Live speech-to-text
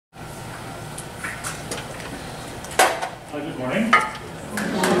Good morning.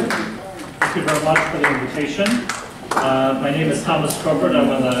 Thank you very much for the invitation. My name is Crawford. I'm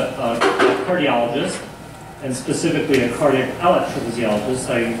a cardiologist, and specifically a cardiac electrophysiologist.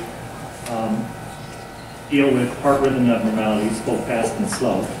 I deal with heart rhythm abnormalities, both fast and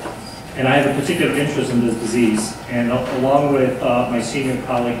slow. And I have a particular interest in this disease. And along with my senior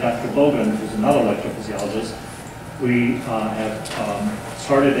colleague, Dr. Bogan, who's another electrophysiologist, we have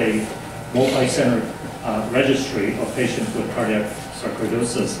started a multi-center registry of patients with cardiac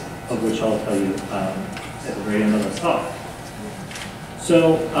sarcoidosis, of which I'll tell you at the very end of this talk.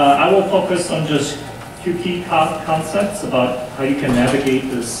 So I will focus on just a few key concepts about how you can navigate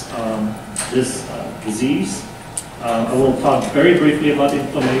this disease. I will talk very briefly about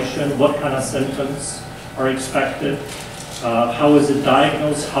inflammation, what kind of symptoms are expected, how is it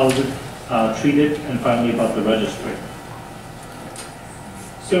diagnosed, how is it treated, and finally about the registry.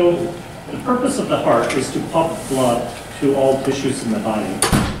 So the purpose of the heart is to pump blood to all tissues in the body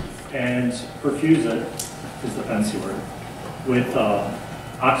and perfuse it, is the fancy word, with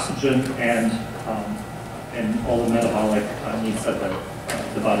oxygen and all the metabolic needs that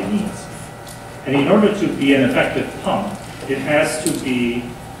the body needs. And in order to be an effective pump, it has to be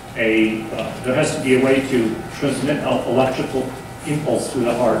there has to be a way to transmit an electrical impulse through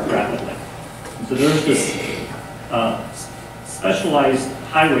the heart rapidly. And so there's this specialized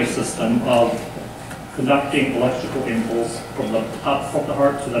highway system of conducting electrical impulse from the top of the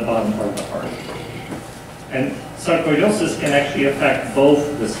heart to the bottom part of the heart. And sarcoidosis can actually affect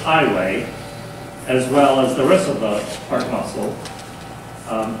both this highway as well as the rest of the heart muscle.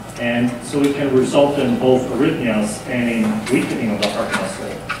 And so it can result in both arrhythmias and in weakening of the heart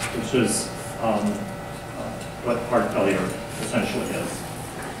muscle, which is what heart failure essentially is.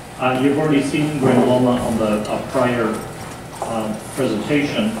 You've already seen granuloma on the prior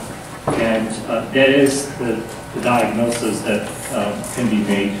presentation, and that is the diagnosis that can be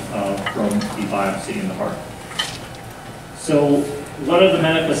made from the biopsy in the heart. So what are the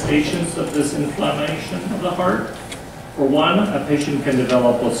manifestations of this inflammation of the heart? For one, a patient can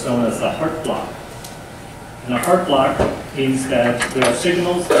develop what's known as a heart block. And a heart block means that there are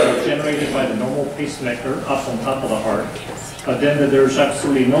signals that are generated by the normal pacemaker up on top of the heart, but then there's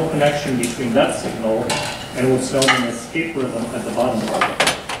absolutely no connection between that signal and what's known as an escape rhythm at the bottom part of the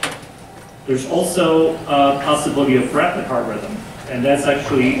heart. There's also a possibility of rapid heart rhythm, and that's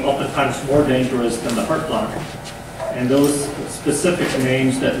actually oftentimes more dangerous than the heart block. And those specific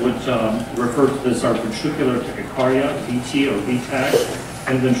names that would refer to this are ventricular tachycardia, VT or VTAC,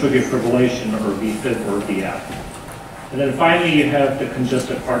 and ventricular fibrillation, or VFib or VF. And then finally, you have the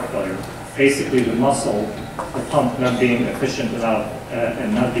congestive heart failure. Basically, the muscle, the pump not being efficient enough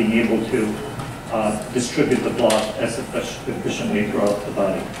and not being able to distribute the blood as efficiently throughout the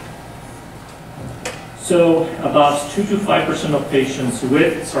body. So about 2 to 5% of patients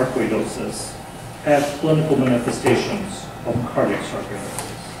with sarcoidosis have clinical manifestations of cardiac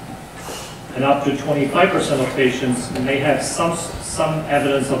sarcoidosis. And up to 25% of patients may have some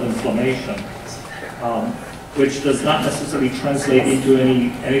evidence of inflammation, which does not necessarily translate into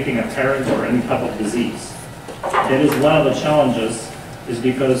anything apparent or any type of disease. That is one of the challenges, is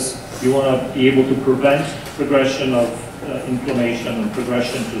because you want to be able to prevent progression of inflammation and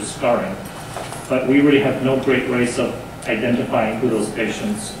progression to scarring. But we really have no great ways of identifying who those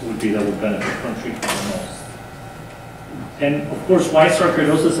patients would be that would benefit from treatment the most. And of course, why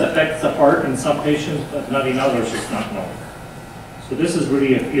sarcoidosis affects the heart in some patients but not in others is not known. So this is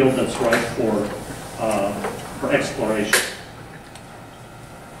really a field that's ripe for exploration.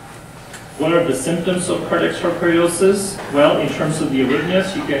 What are the symptoms of cardiac sarcoidosis? Well, in terms of the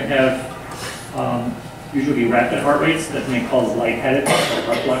arrhythmias, you can have usually rapid heart rates that may cause lightheadedness, or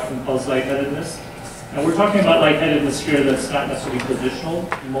heart block can cause lightheadedness. And we're talking about lightheadedness here that's not necessarily positional.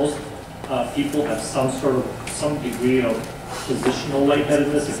 Most people have some degree of positional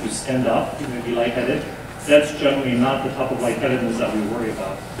lightheadedness. If you stand up, you may be lightheaded. That's generally not the type of lightheadedness that we worry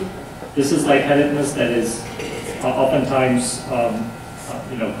about. This is lightheadedness that is oftentimes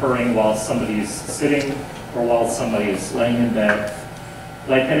occurring while somebody is sitting or while somebody is laying in bed.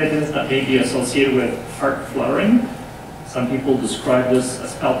 Lightheadedness that may be associated with heart fluttering. Some people describe this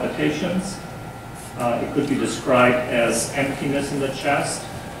as palpitations. It could be described as emptiness in the chest,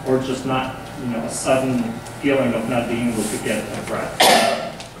 or just not, a sudden feeling of not being able to get a breath.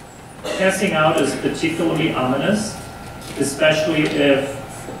 Passing out is particularly ominous, especially if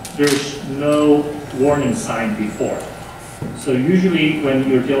there's no warning sign before. So usually when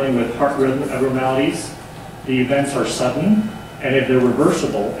you're dealing with heart rhythm abnormalities, the events are sudden, and if they're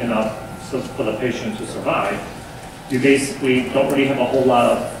reversible enough for the patient to survive, you basically don't really have a whole lot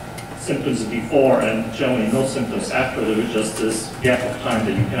of symptoms before and generally no symptoms after. There was just this gap of time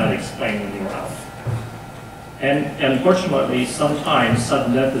that you cannot explain when you were out. And unfortunately, sometimes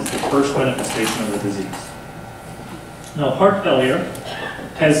sudden death is the first manifestation of the disease. Now, heart failure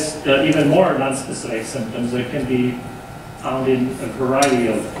has even more non-specific symptoms that can be found in a variety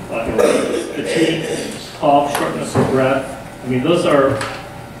of illnesses. Fatigue, cough, shortness of breath. I mean, those are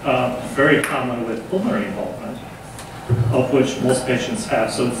very common with pulmonary involvement, of which most patients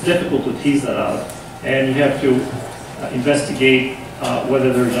have. So it's difficult to tease that out. And you have to investigate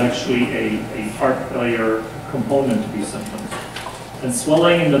whether there's actually a heart failure component to these symptoms. And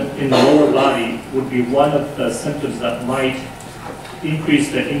swelling in the lower body would be one of the symptoms that might increase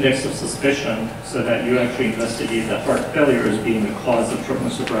the index of suspicion so that you actually investigate that heart failure as being the cause of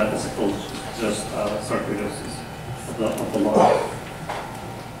shortness of breath as opposed to just sarcoidosis of the lung.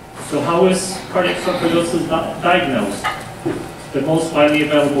 So how is cardiac sarcoidosis diagnosed? The most widely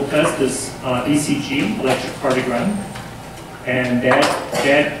available test is ECG, electrocardiogram, and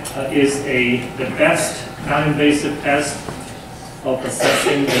that is the best non-invasive test of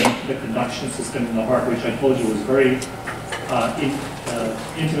assessing the conduction system in the heart, which I told you was very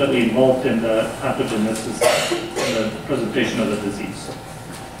intimately involved in the pathogenesis and the presentation of the disease.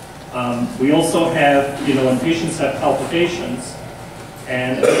 We also have, when patients have palpitations,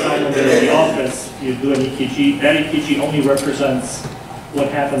 and at the time when they're in the office, you do an EKG. That EKG only represents what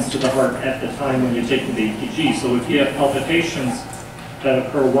happens to the heart at the time when you're taking the EKG. So if you have palpitations that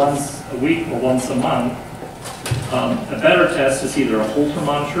occur once a week or once a month, a better test is either a Holter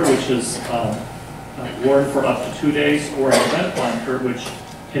monitor, which is worn for up to 2 days, or an event monitor, which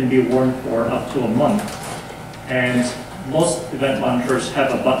can be worn for up to a month. And most event monitors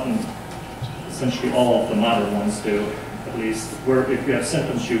have a button, essentially all of the modern ones do, at least, where if you have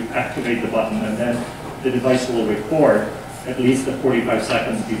symptoms, you activate the button, and then the device will record at least the 45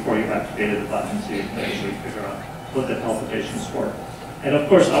 seconds before you activated the button, so you can actually figure out what the palpitations were. And of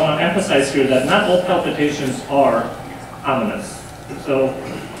course, I want to emphasize here that not all palpitations are ominous. So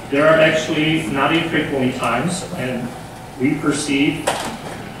there are actually not infrequently times when we perceive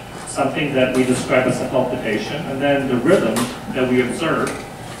something that we describe as a palpitation, and then the rhythm that we observe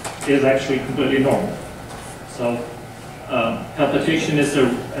is actually completely normal. So palpitation is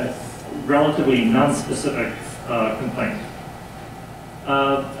a relatively non-specific complaint.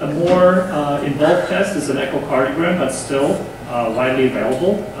 A more involved test is an echocardiogram, but still widely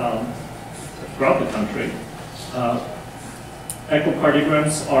available throughout the country.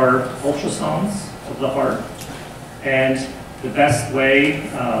 Echocardiograms are ultrasounds of the heart, and the best way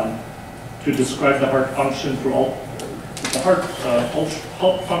to describe the heart function through the heart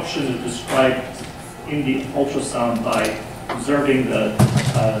function is described in the ultrasound by observing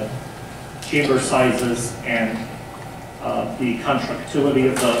the chamber sizes and the contractility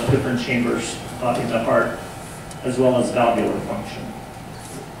of the different chambers in the heart, as well as valvular function.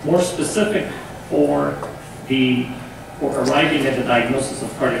 More specific for arriving at the diagnosis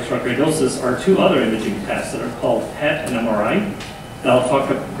of cardiac sarcoidosis are two other imaging tests that are called PET and MRI that I'll talk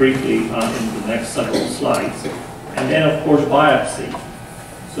about briefly in the next several slides. And then, of course, biopsy.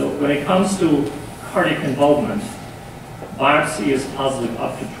 So when it comes to cardiac involvement, biopsy is positive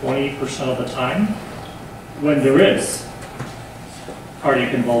up to 20% of the time when there is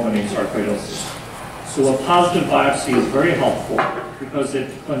cardiac involvement in sarcoidosis. So a positive biopsy is very helpful because it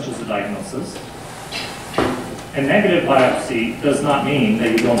clinches the diagnosis. A negative biopsy does not mean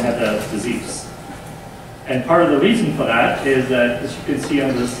that you don't have the disease. And part of the reason for that is that, as you can see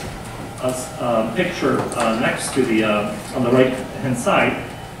on this picture next to the, on the right-hand side,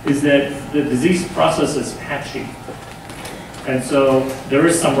 is that the disease process is patchy. And so there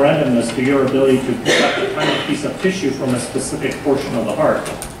is some randomness to your ability to pick up a tiny piece of tissue from a specific portion of the heart,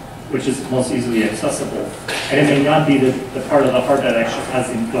 which is most easily accessible. And it may not be the part of the heart that actually has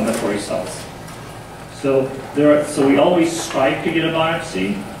inflammatory cells. So we always strive to get a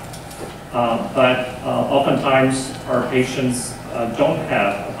biopsy, but oftentimes our patients don't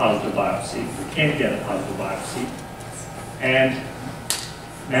have a positive biopsy, can't get a positive biopsy. And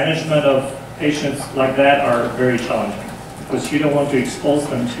management of patients like that are very challenging because you don't want to expose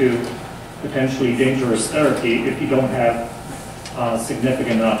them to potentially dangerous therapy if you don't have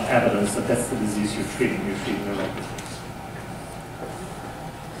significant enough evidence that that's the disease you're treating the right disease.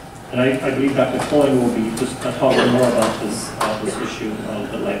 And I believe Dr. Colling will be just talking more about this issue a little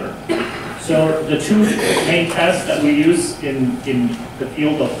bit later. So the two main tests that we use in the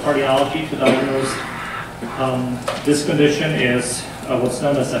field of cardiology to diagnose this condition is what's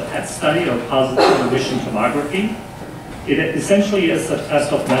known as a PET study, or positive emission tomography. It essentially is a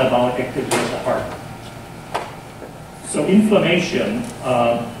test of metabolic activity of the heart. So inflammation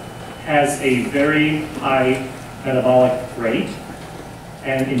has a very high metabolic rate,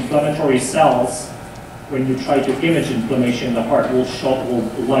 and inflammatory cells, when you try to image inflammation in the heart, will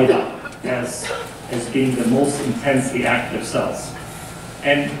light up as being the most intensely active cells.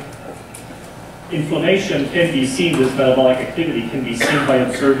 And inflammation can be seen, this metabolic activity can be seen by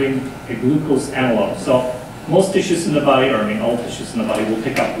observing a glucose analog. So most tissues in the body, or I mean all tissues in the body, will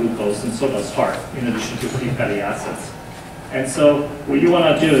pick up glucose, and so does heart, in addition to free fatty acids. And so what you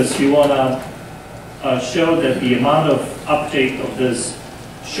want to do is you want to show that the amount of uptake of this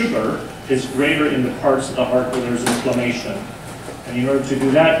sugar is greater in the parts of the heart where there's inflammation. And in order to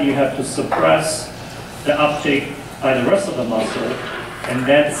do that, you have to suppress the uptake by the rest of the muscle, and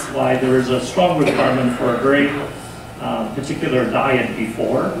that's why there is a strong requirement for a very particular diet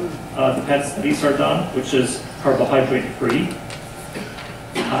before the PET studies are done, which is carbohydrate-free.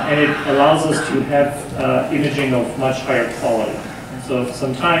 And it allows us to have imaging of much higher quality. And so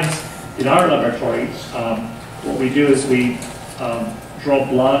sometimes in our laboratory, what we do is we draw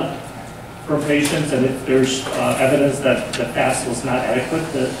blood from patients, and if there's evidence that the fast was not adequate,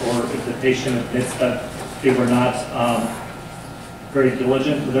 or if the patient admits that they were not very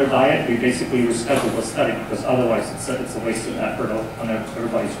diligent with their diet, we basically reschedule the study, because otherwise it's a waste of effort on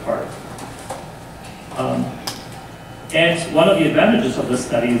everybody's part. And one of the advantages of this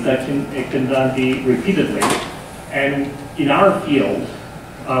study is that it can be repeatedly. And in our field,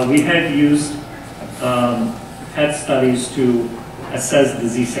 we have used PET studies to assess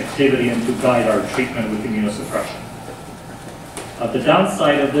disease activity and to guide our treatment with immunosuppression. The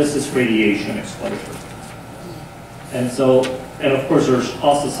downside of this is radiation exposure. And of course there's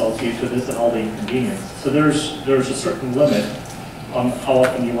costs associated to this and all the inconvenience. So there's a certain limit on how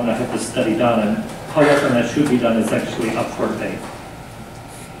often you want to have this study done, and how often that should be done is actually up for debate.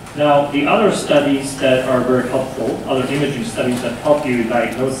 Now, the other studies that are very helpful, other imaging studies that help you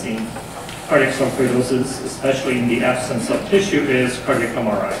diagnosing cardiac sarcoidosis, especially in the absence of tissue, is cardiac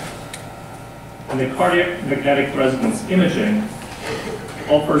MRI. And the cardiac magnetic resonance imaging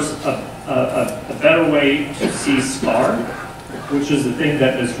offers a better way to see scar, which is the thing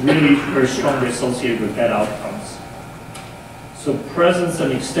that is really very strongly associated with bad outcomes. So presence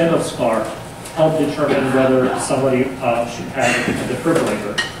and extent of scar help determine whether somebody should have a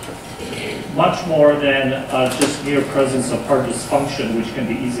defibrillator, much more than just mere presence of heart dysfunction, which can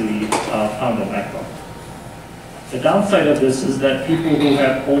be easily found on echo. The downside of this is that people who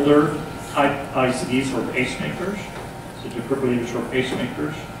have older type ICDs or pacemakers, so defibrillators or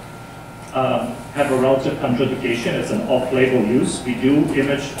pacemakers, have a relative contraindication. It's an off-label use. We do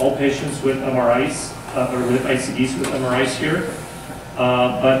image all patients with MRIs, or with ICDs with MRIs here,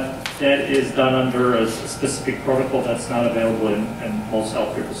 but that is done under a specific protocol that's not available in most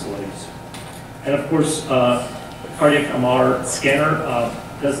healthcare facilities. And of course, cardiac MR scanner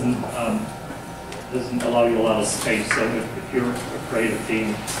doesn't allow you a lot of space. So if you're afraid of being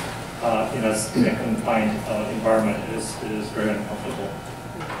in a confined environment, it is very uncomfortable.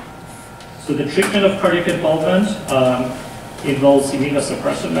 So the treatment of cardiac involvement involves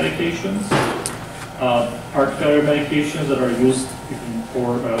immunosuppressive medications, heart failure medications that are used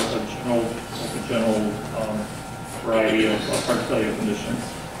for a general variety of heart failure conditions.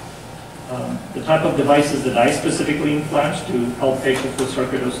 The type of devices that I specifically implant to help patients with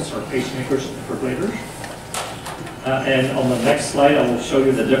sarcoidosis are pacemakers and defibrillators. And on the next slide, I will show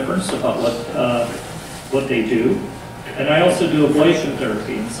you the difference about what they do. And I also do ablation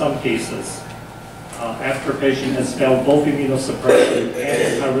therapy in some cases after a patient has failed both immunosuppression and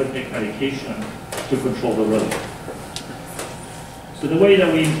antiarrhythmic medication to control the rhythm. So the way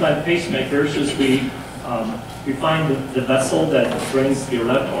that we implant pacemakers is we find the vessel that drains your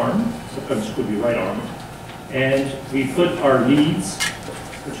left arm, sometimes it could be right arm, and we put our leads,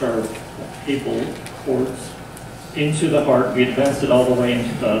 which are cable cords, into the heart. We advance it all the way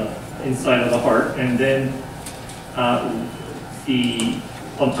into the inside of the heart, and then on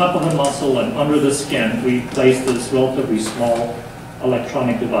top of the muscle and under the skin, we place this relatively small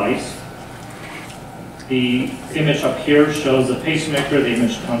electronic device. The image up here shows the pacemaker, the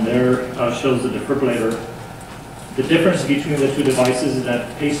image down there shows the defibrillator. The difference between the two devices is that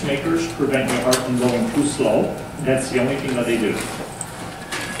pacemakers prevent your heart from going too slow. That's the only thing that they do.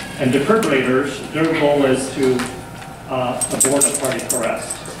 And defibrillators, their goal is to abort a cardiac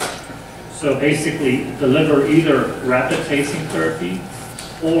arrest. So basically deliver either rapid pacing therapy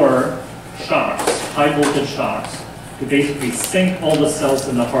or shocks, high voltage shocks, to basically sync all the cells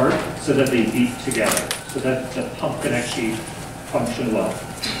in the heart so that they beat together, so that the pump can actually function well.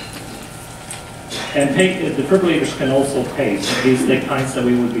 And defibrillators can also pace. These are the kinds that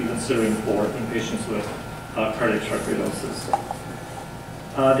we would be considering for in patients with cardiac sarcoidosis.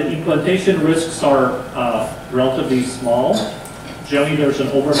 The implantation risks are relatively small. Generally, there's an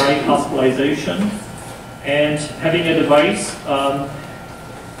overnight hospitalization, and having a device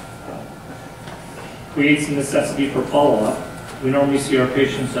creates a necessity for follow-up. We normally see our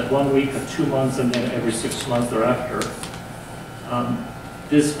patients at 1 week, at 2 months, and then every 6 months thereafter.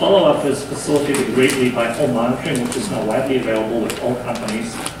 This follow-up is facilitated greatly by home monitoring, which is now widely available with all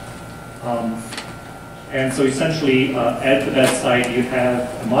companies. And so essentially, at the bedside, you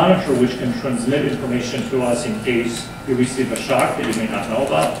have a monitor which can transmit information to us in case you receive a shock that you may not know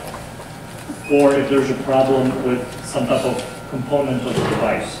about, or if there's a problem with some type of component of the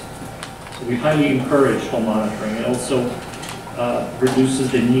device. So we highly encourage home monitoring. It also reduces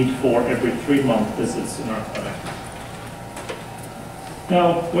the need for every 3-month visits in our clinic.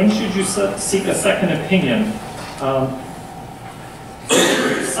 Now, when should you seek a second opinion?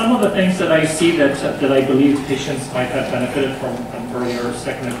 Some of the things that I see that I believe patients might have benefited from an earlier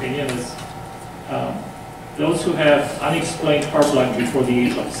second opinion is those who have unexplained heart block before the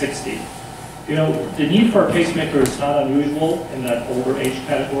age of 60. You know, the need for a pacemaker is not unusual in that older age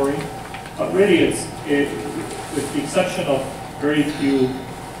category, but really with the exception of very few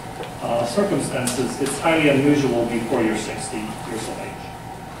circumstances, it's highly unusual before you're 60 years of age.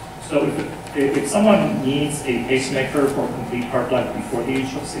 So if someone needs a pacemaker for complete heart block before the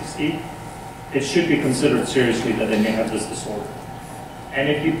age of 60, it should be considered seriously that they may have this disorder. And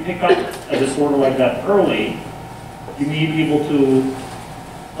if you pick up a disorder like that early, you may be able to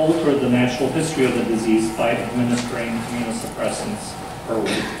alter the natural history of the disease by administering immunosuppressants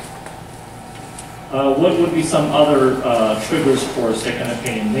early. What would be some other triggers for a second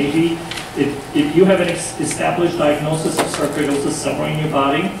opinion? Maybe if you have an established diagnosis of sarcoidosis somewhere in your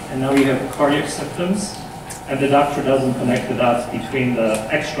body, and now you have cardiac symptoms, and the doctor doesn't connect the dots between the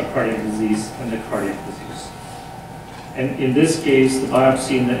extra cardiac disease and the cardiac disease. And in this case, the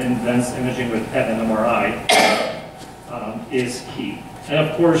biopsy and the advanced imaging with PET and MRI is key. And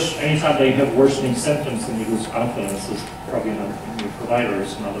of course, anytime they have worsening symptoms and you lose confidence is probably another thing. Your provider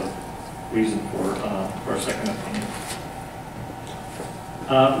is another reason for a second opinion.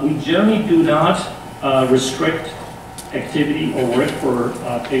 We generally do not restrict activity or work for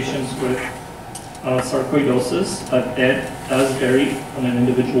patients with sarcoidosis, but that does vary on an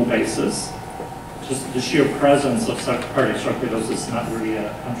individual basis. Just the sheer presence of cardiac sarcoidosis is not really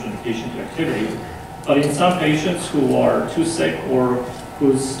a contraindication to activity. But in some patients who are too sick or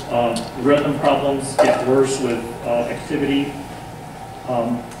whose rhythm problems get worse with activity,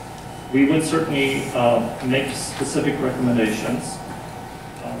 we would certainly make specific recommendations.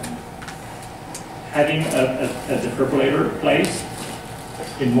 Having a defibrillator placed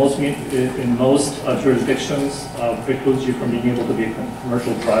in most jurisdictions precludes you from being able to be a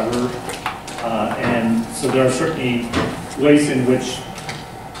commercial driver, and so there are certainly ways in which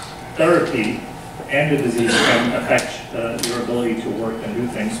therapy and the disease can affect your ability to work and do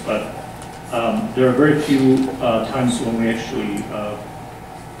things, but there are very few times when we actually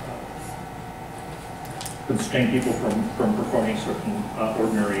constrain people from performing certain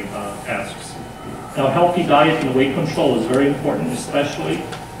ordinary tasks. Now, healthy diet and weight control is very important, especially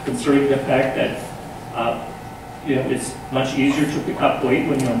considering the fact that it's much easier to pick up weight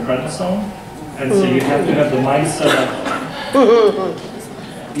when you're on prednisone, and so you have to have the mindset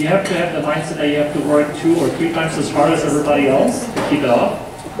that you have to work 2 or 3 times as hard as everybody else to keep it off,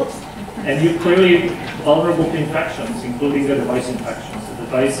 and you're clearly vulnerable to infections, including the device infections. The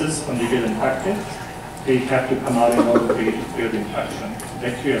devices, when they get infected, they have to come out in order for you to clear the infection.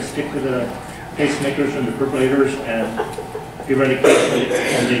 Bacteria stick to the pacemakers and defibrillators, and eradication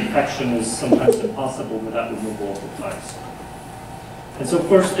of the infection is sometimes impossible without removal of the device. And so, of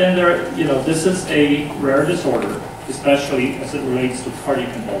course, then this is a rare disorder, especially as it relates to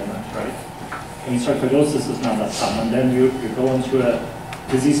cardiac involvement, right? I mean, sarcoidosis is not that common. Then you go into a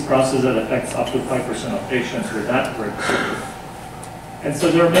disease process that affects up to 5% of patients with that rare disorder. And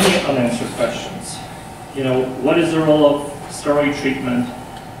so there are many unanswered questions. What is the role of steroid treatment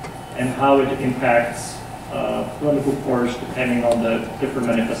and how it impacts clinical course depending on the different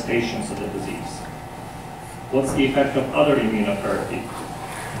manifestations of the disease? What's the effect of other immunotherapy?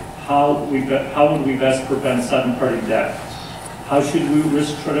 How would we best prevent sudden cardiac death? How should we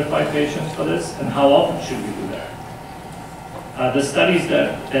risk stratify patients for this, and how often should we do that? The studies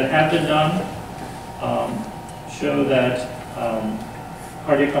that have been done show that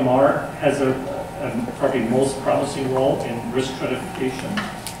cardiac MR has probably most promising role in risk stratification.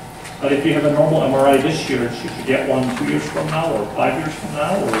 But if you have a normal MRI this year, should you get one 2 years from now, or 5 years from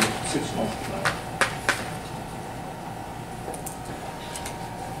now, or 6 months from now?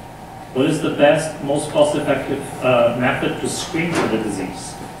 What is the best, most cost-effective method to screen for the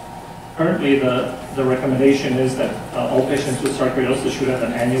disease? Currently, the recommendation is that all patients with sarcoidosis should have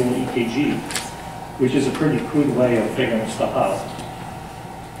an annual EKG, which is a pretty crude way of figuring stuff out.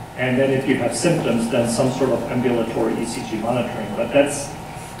 And then if you have symptoms, then some sort of ambulatory ECG monitoring. But that's,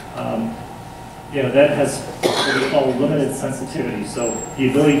 that has what we call limited sensitivity. So the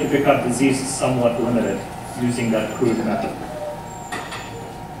ability to pick up disease is somewhat limited using that crude method.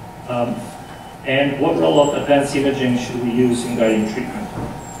 And what role of advanced imaging should we use in guiding treatment?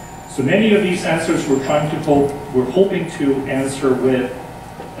 So many of these answers we're hoping to answer with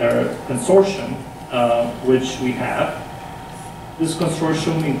a consortium, which we have. This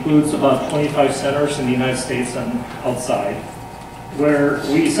consortium includes about 25 centers in the United States and outside, where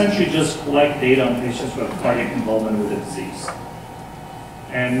we essentially just collect data on patients who have cardiac involvement with the disease.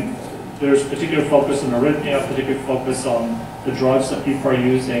 And there's particular focus on arrhythmia, particular focus on the drugs that people are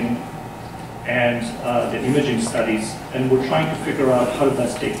using, and the imaging studies. And we're trying to figure out how to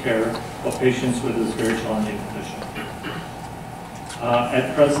best take care of patients with this very challenging condition.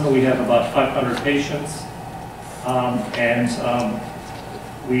 At present, we have about 500 patients.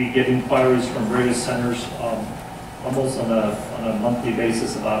 We get inquiries from various centers almost on a monthly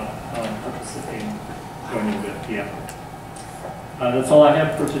basis about participating, joining the effort. That's all I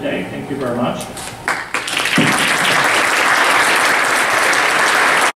have for today. Thank you very much.